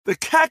The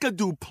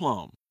Kakadu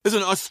plum is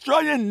an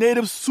Australian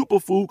native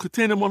superfood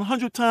containing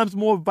 100 times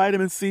more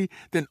vitamin C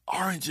than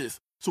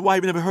oranges. So why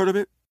have you never heard of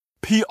it?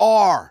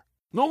 PR.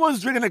 No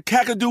one's drinking a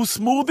Kakadu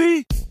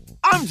smoothie?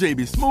 I'm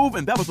JB Smoove,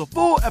 and that was a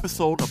full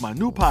episode of my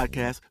new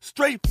podcast,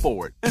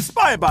 Straightforward,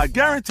 inspired by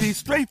guaranteed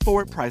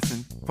straightforward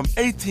pricing from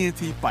AT&T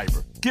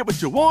Fiber. Get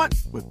what you want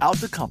without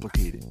the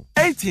complicated.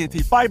 AT&T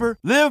Fiber,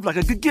 live like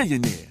a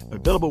gigillionaire.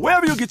 Available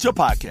wherever you get your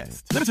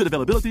podcasts. Limited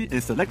availability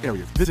in select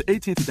areas. Visit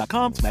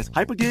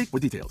AT&T.com/hypergig for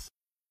details.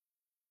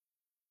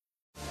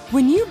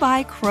 When you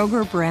buy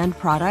Kroger brand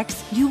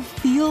products, you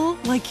feel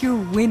like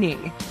you're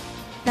winning.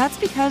 That's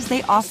because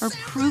they offer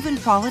proven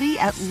quality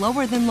at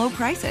lower than low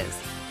prices.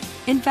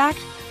 In fact,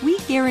 we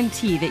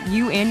guarantee that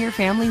you and your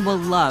family will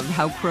love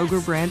how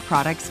Kroger brand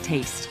products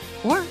taste,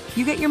 or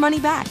you get your money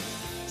back.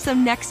 So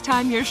next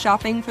time you're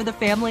shopping for the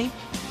family,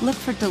 look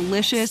for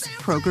delicious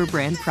Kroger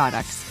brand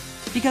products,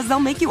 because they'll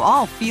make you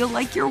all feel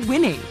like you're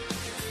winning.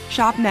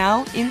 Shop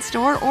now,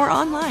 in-store, or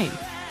online.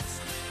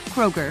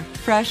 Kroger,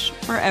 fresh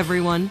for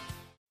everyone.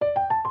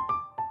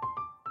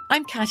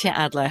 I'm Katya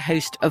Adler,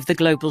 host of The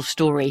Global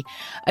Story.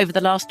 Over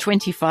the last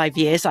 25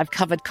 years, I've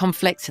covered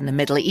conflicts in the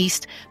Middle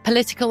East,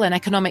 political and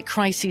economic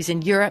crises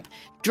in Europe,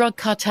 drug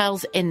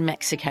cartels in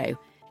Mexico.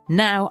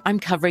 Now I'm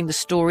covering the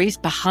stories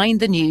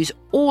behind the news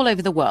all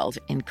over the world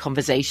in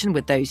conversation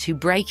with those who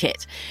break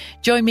it.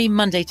 Join me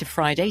Monday to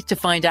Friday to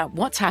find out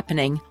what's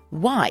happening,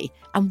 why,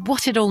 and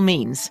what it all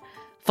means.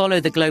 Follow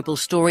The Global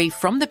Story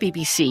from the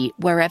BBC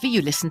wherever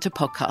you listen to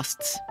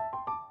podcasts.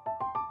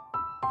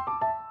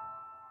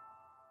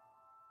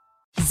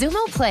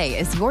 Xumo Play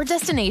is your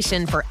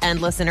destination for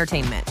endless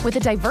entertainment. With a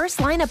diverse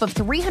lineup of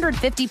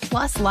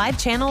 350-plus live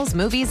channels,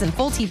 movies, and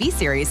full TV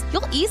series,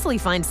 you'll easily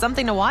find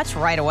something to watch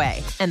right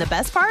away. And the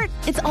best part?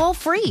 It's all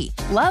free.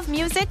 Love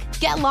music?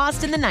 Get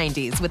lost in the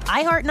 90s with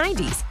iHeart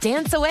 90s,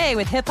 dance away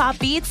with hip-hop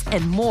beats,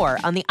 and more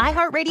on the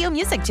iHeartRadio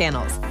music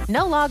channels.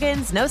 No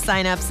logins, no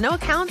signups, no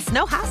accounts,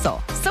 no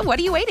hassle. So what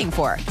are you waiting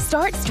for?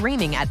 Start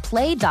streaming at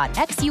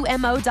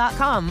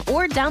play.xumo.com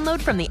or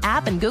download from the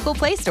app and Google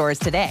Play stores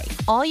today.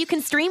 All you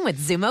can stream with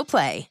Xumo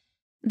Play.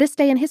 This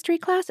Day in History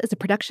class is a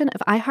production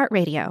of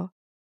iHeartRadio.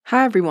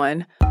 Hi,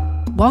 everyone.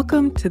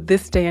 Welcome to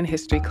This Day in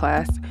History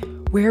class,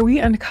 where we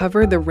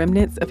uncover the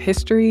remnants of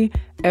history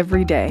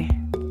every day.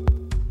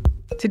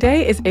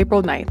 Today is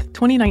April 9th,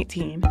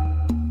 2019.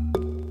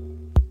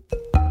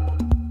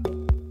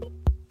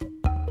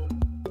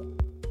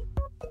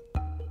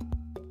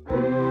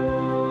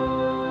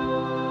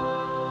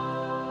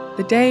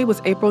 The day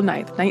was April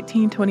 9th,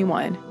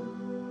 1921.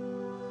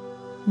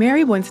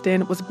 Mary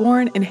Winston was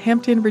born in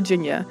Hampton,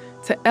 Virginia,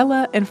 to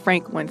Ella and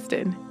Frank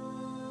Winston.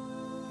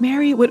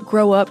 Mary would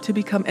grow up to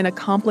become an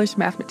accomplished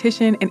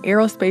mathematician and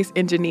aerospace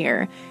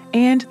engineer,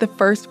 and the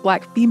first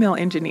Black female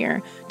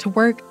engineer to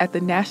work at the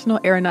National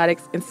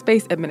Aeronautics and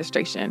Space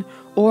Administration,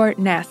 or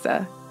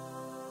NASA.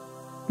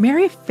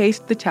 Mary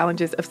faced the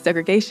challenges of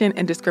segregation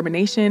and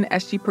discrimination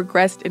as she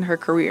progressed in her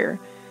career,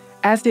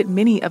 as did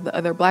many of the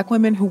other Black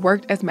women who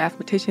worked as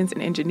mathematicians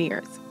and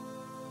engineers.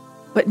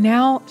 But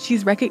now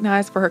she's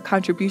recognized for her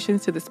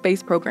contributions to the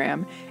space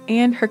program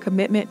and her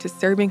commitment to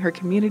serving her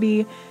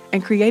community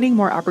and creating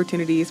more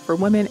opportunities for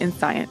women in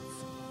science.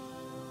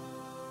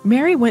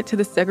 Mary went to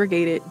the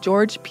segregated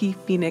George P.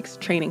 Phoenix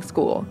Training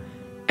School,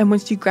 and when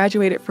she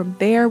graduated from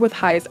there with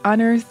highest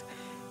honors,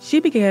 she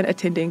began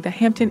attending the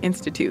Hampton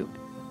Institute.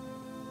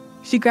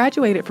 She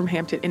graduated from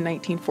Hampton in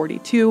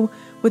 1942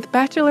 with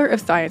Bachelor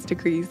of Science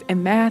degrees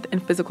in math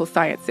and physical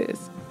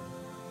sciences.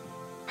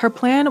 Her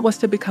plan was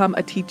to become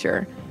a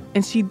teacher,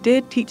 and she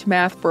did teach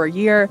math for a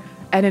year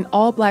at an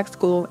all-Black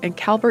school in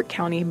Calvert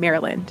County,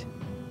 Maryland.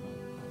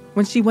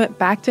 When she went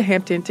back to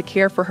Hampton to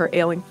care for her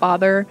ailing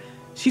father,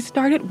 she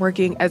started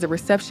working as a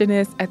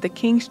receptionist at the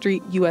King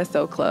Street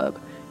USO Club,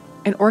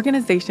 an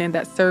organization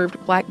that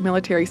served Black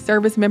military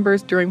service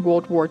members during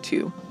World War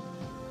II.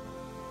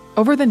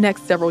 Over the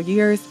next several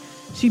years,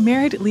 she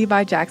married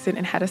Levi Jackson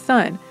and had a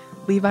son,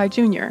 Levi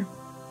Jr.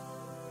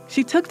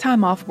 She took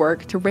time off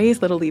work to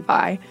raise little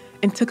Levi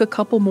and took a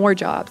couple more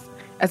jobs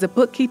as a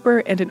bookkeeper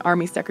and an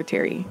Army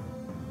secretary.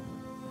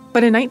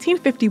 But in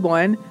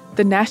 1951,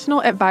 the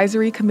National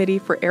Advisory Committee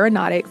for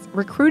Aeronautics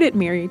recruited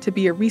Mary to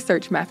be a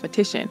research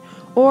mathematician,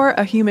 or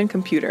a human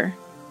computer.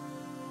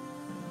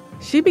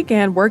 She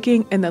began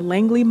working in the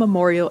Langley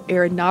Memorial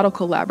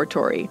Aeronautical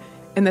Laboratory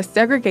in the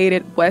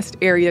segregated West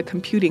Area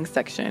Computing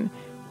Section,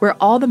 where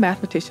all the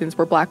mathematicians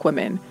were Black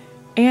women,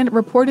 and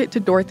reported to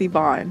Dorothy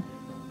Vaughan,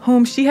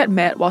 whom she had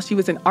met while she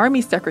was an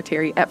Army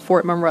secretary at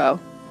Fort Monroe.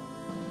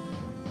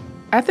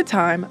 At the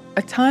time,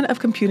 a ton of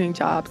computing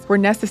jobs were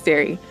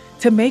necessary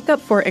to make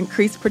up for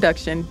increased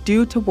production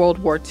due to World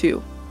War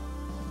II.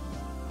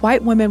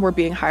 White women were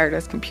being hired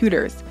as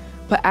computers,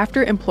 but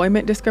after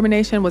employment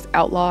discrimination was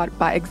outlawed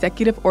by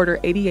Executive Order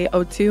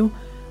 8802,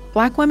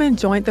 Black women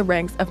joined the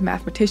ranks of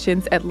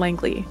mathematicians at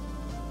Langley.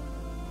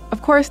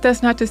 Of course,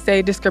 that's not to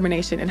say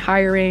discrimination in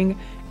hiring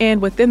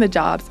and within the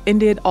jobs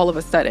ended all of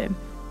a sudden.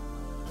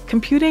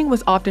 Computing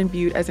was often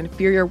viewed as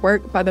inferior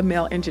work by the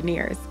male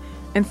engineers,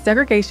 and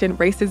segregation,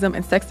 racism,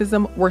 and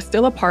sexism were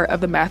still a part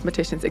of the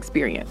mathematician's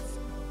experience.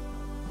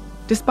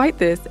 Despite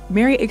this,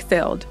 Mary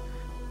excelled.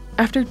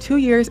 After 2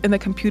 years in the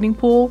computing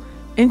pool,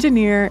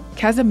 engineer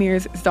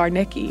Kazimierz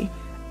Czarnecki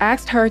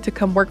asked her to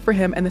come work for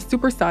him in the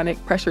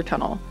supersonic pressure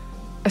tunnel,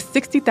 a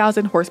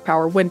 60,000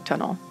 horsepower wind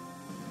tunnel.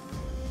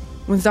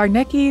 When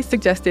Czarnecki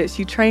suggested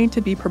she train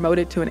to be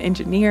promoted to an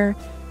engineer,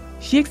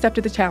 she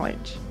accepted the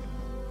challenge.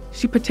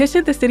 She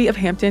petitioned the city of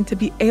Hampton to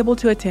be able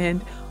to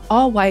attend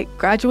all-white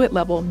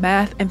graduate-level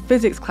math and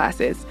physics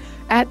classes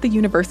at the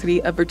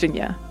University of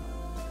Virginia.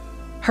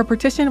 Her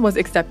petition was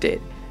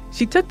accepted.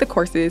 She took the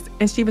courses,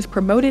 and she was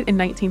promoted in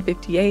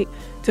 1958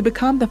 to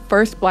become the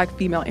first Black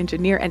female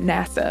engineer at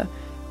NASA,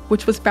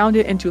 which was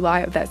founded in July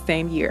of that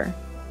same year.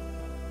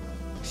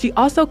 She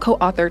also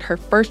co-authored her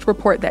first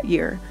report that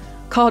year,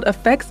 called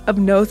Effects of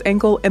Nose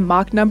Angle and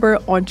Mach Number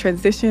on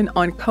Transition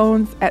on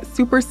Cones at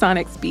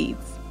Supersonic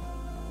Speeds.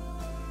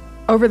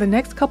 Over the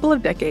next couple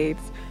of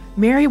decades,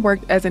 Mary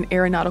worked as an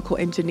aeronautical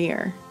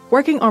engineer,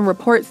 working on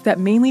reports that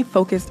mainly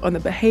focused on the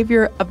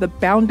behavior of the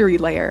boundary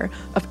layer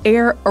of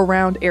air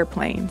around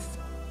airplanes.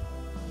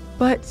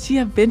 But she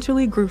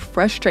eventually grew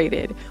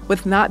frustrated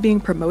with not being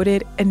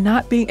promoted and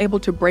not being able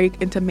to break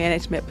into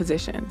management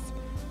positions.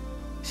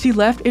 She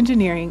left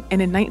engineering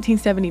and in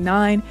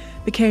 1979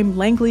 became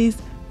Langley's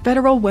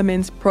Federal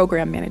Women's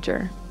Program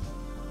Manager.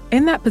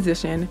 In that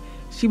position,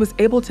 she was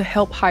able to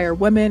help hire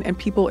women and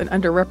people in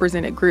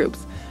underrepresented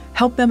groups,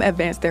 help them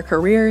advance their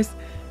careers,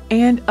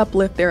 and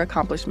uplift their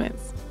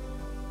accomplishments.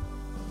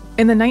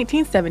 In the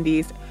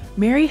 1970s,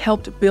 Mary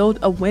helped build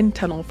a wind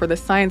tunnel for the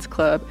Science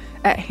Club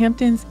at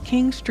Hampton's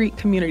King Street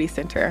Community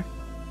Center.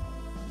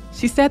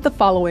 She said the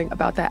following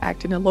about that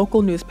act in a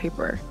local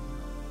newspaper: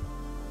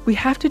 "We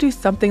have to do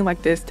something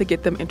like this to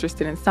get them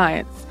interested in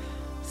science.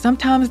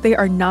 Sometimes they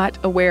are not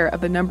aware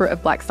of the number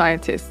of Black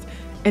scientists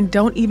and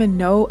don't even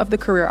know of the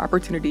career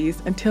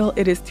opportunities until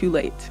it is too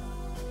late."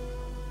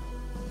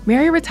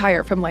 Mary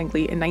retired from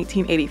Langley in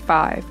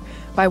 1985,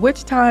 by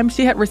which time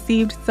she had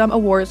received some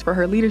awards for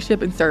her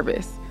leadership and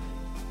service.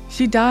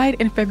 She died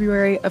in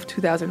February of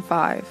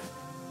 2005,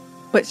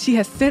 but she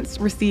has since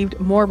received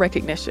more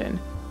recognition,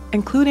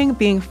 including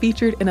being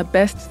featured in a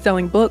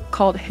best-selling book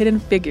called Hidden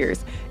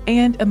Figures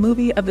and a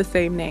movie of the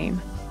same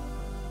name.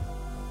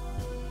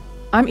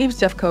 I'm Eve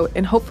Jeffcoat,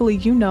 and hopefully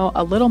you know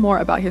a little more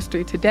about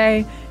history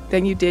today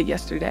than you did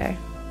yesterday.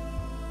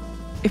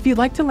 If you'd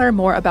like to learn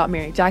more about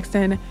Mary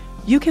Jackson,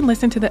 you can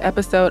listen to the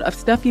episode of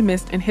Stuff You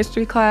Missed in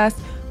History Class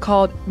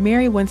called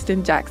Mary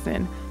Winston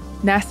Jackson,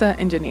 NASA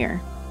Engineer.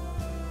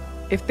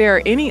 If there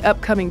are any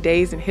upcoming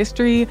days in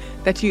history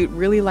that you'd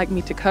really like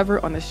me to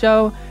cover on the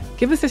show,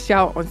 give us a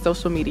shout on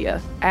social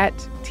media at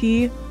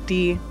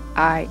TDIHC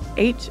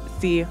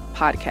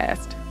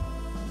Podcast.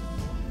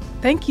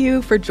 Thank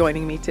you for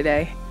joining me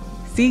today.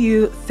 See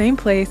you same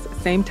place,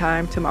 same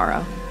time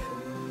tomorrow.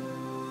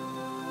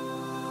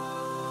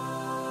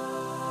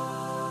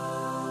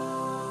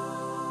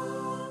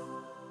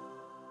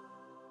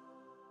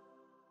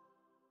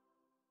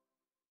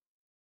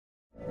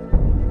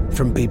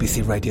 From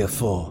BBC Radio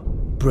 4,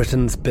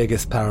 Britain's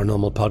biggest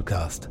paranormal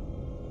podcast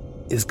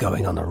is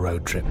going on a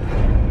road trip.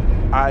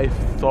 I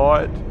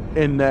thought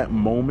in that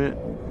moment,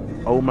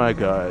 oh my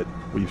God,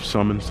 we've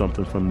summoned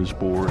something from this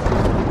board.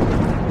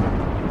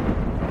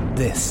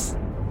 This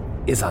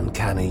is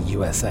Uncanny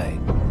USA.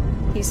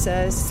 He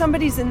says,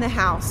 somebody's in the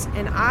house,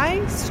 and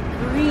I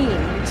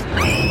screamed.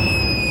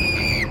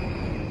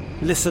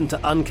 Listen to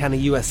Uncanny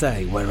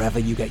USA wherever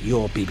you get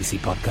your BBC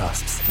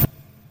podcasts,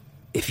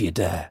 if you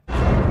dare.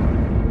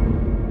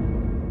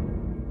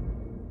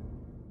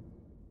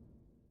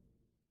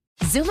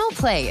 Xumo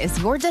Play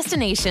is your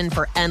destination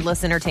for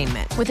endless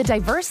entertainment. With a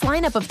diverse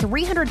lineup of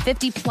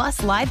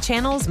 350-plus live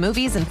channels,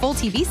 movies, and full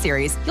TV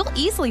series, you'll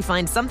easily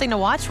find something to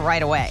watch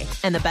right away.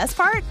 And the best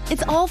part?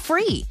 It's all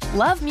free.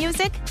 Love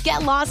music?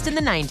 Get lost in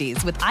the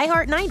 90s with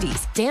iHeart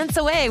 90s, dance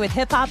away with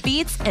hip-hop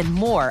beats, and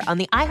more on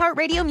the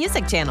iHeartRadio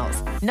music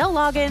channels. No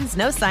logins,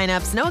 no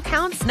signups, no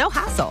accounts, no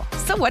hassle.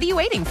 So what are you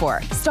waiting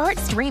for? Start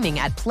streaming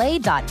at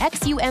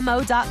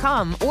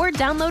play.xumo.com or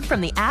download from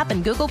the app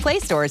and Google Play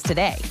stores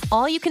today.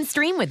 All you can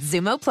stream with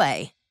Xumo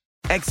Play.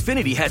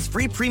 Xfinity has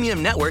free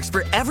premium networks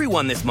for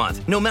everyone this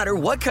month, no matter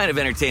what kind of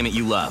entertainment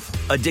you love.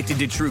 Addicted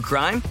to true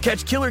crime?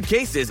 Catch killer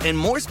cases and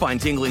more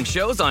spine-tingling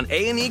shows on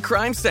A&E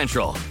Crime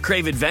Central.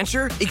 Crave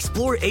adventure?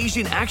 Explore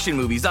Asian action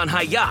movies on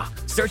Hi-Ya.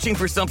 Searching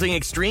for something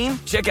extreme?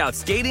 Check out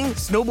skating,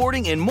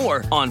 snowboarding, and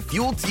more on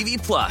Fuel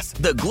TV Plus,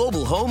 the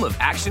global home of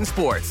action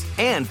sports.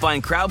 And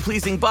find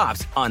crowd-pleasing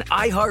bops on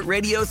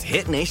iHeartRadio's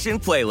Hit Nation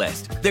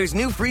playlist. There's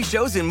new free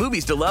shows and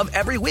movies to love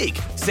every week.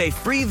 Say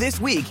free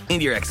this week in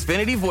your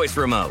Xfinity voice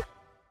remote.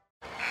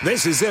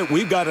 This is it.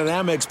 We've got an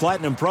Amex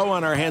Platinum Pro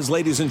on our hands,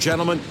 ladies and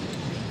gentlemen.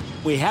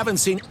 We haven't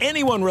seen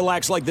anyone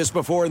relax like this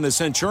before in the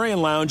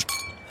Centurion Lounge.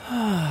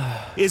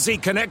 Is he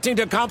connecting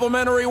to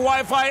complimentary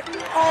Wi-Fi?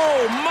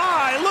 Oh,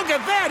 my! Look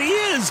at that! He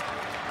is!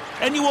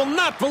 And you will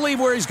not believe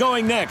where he's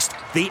going next.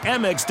 The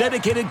Amex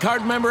dedicated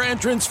card member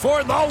entrance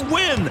for the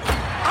win!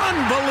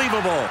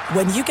 Unbelievable.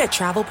 When you get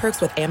travel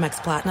perks with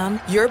Amex Platinum,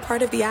 you're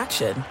part of the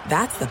action.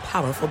 That's the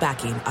powerful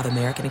backing of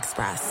American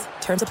Express.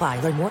 Terms apply.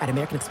 Learn more at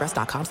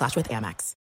americanexpress.com/withAmex.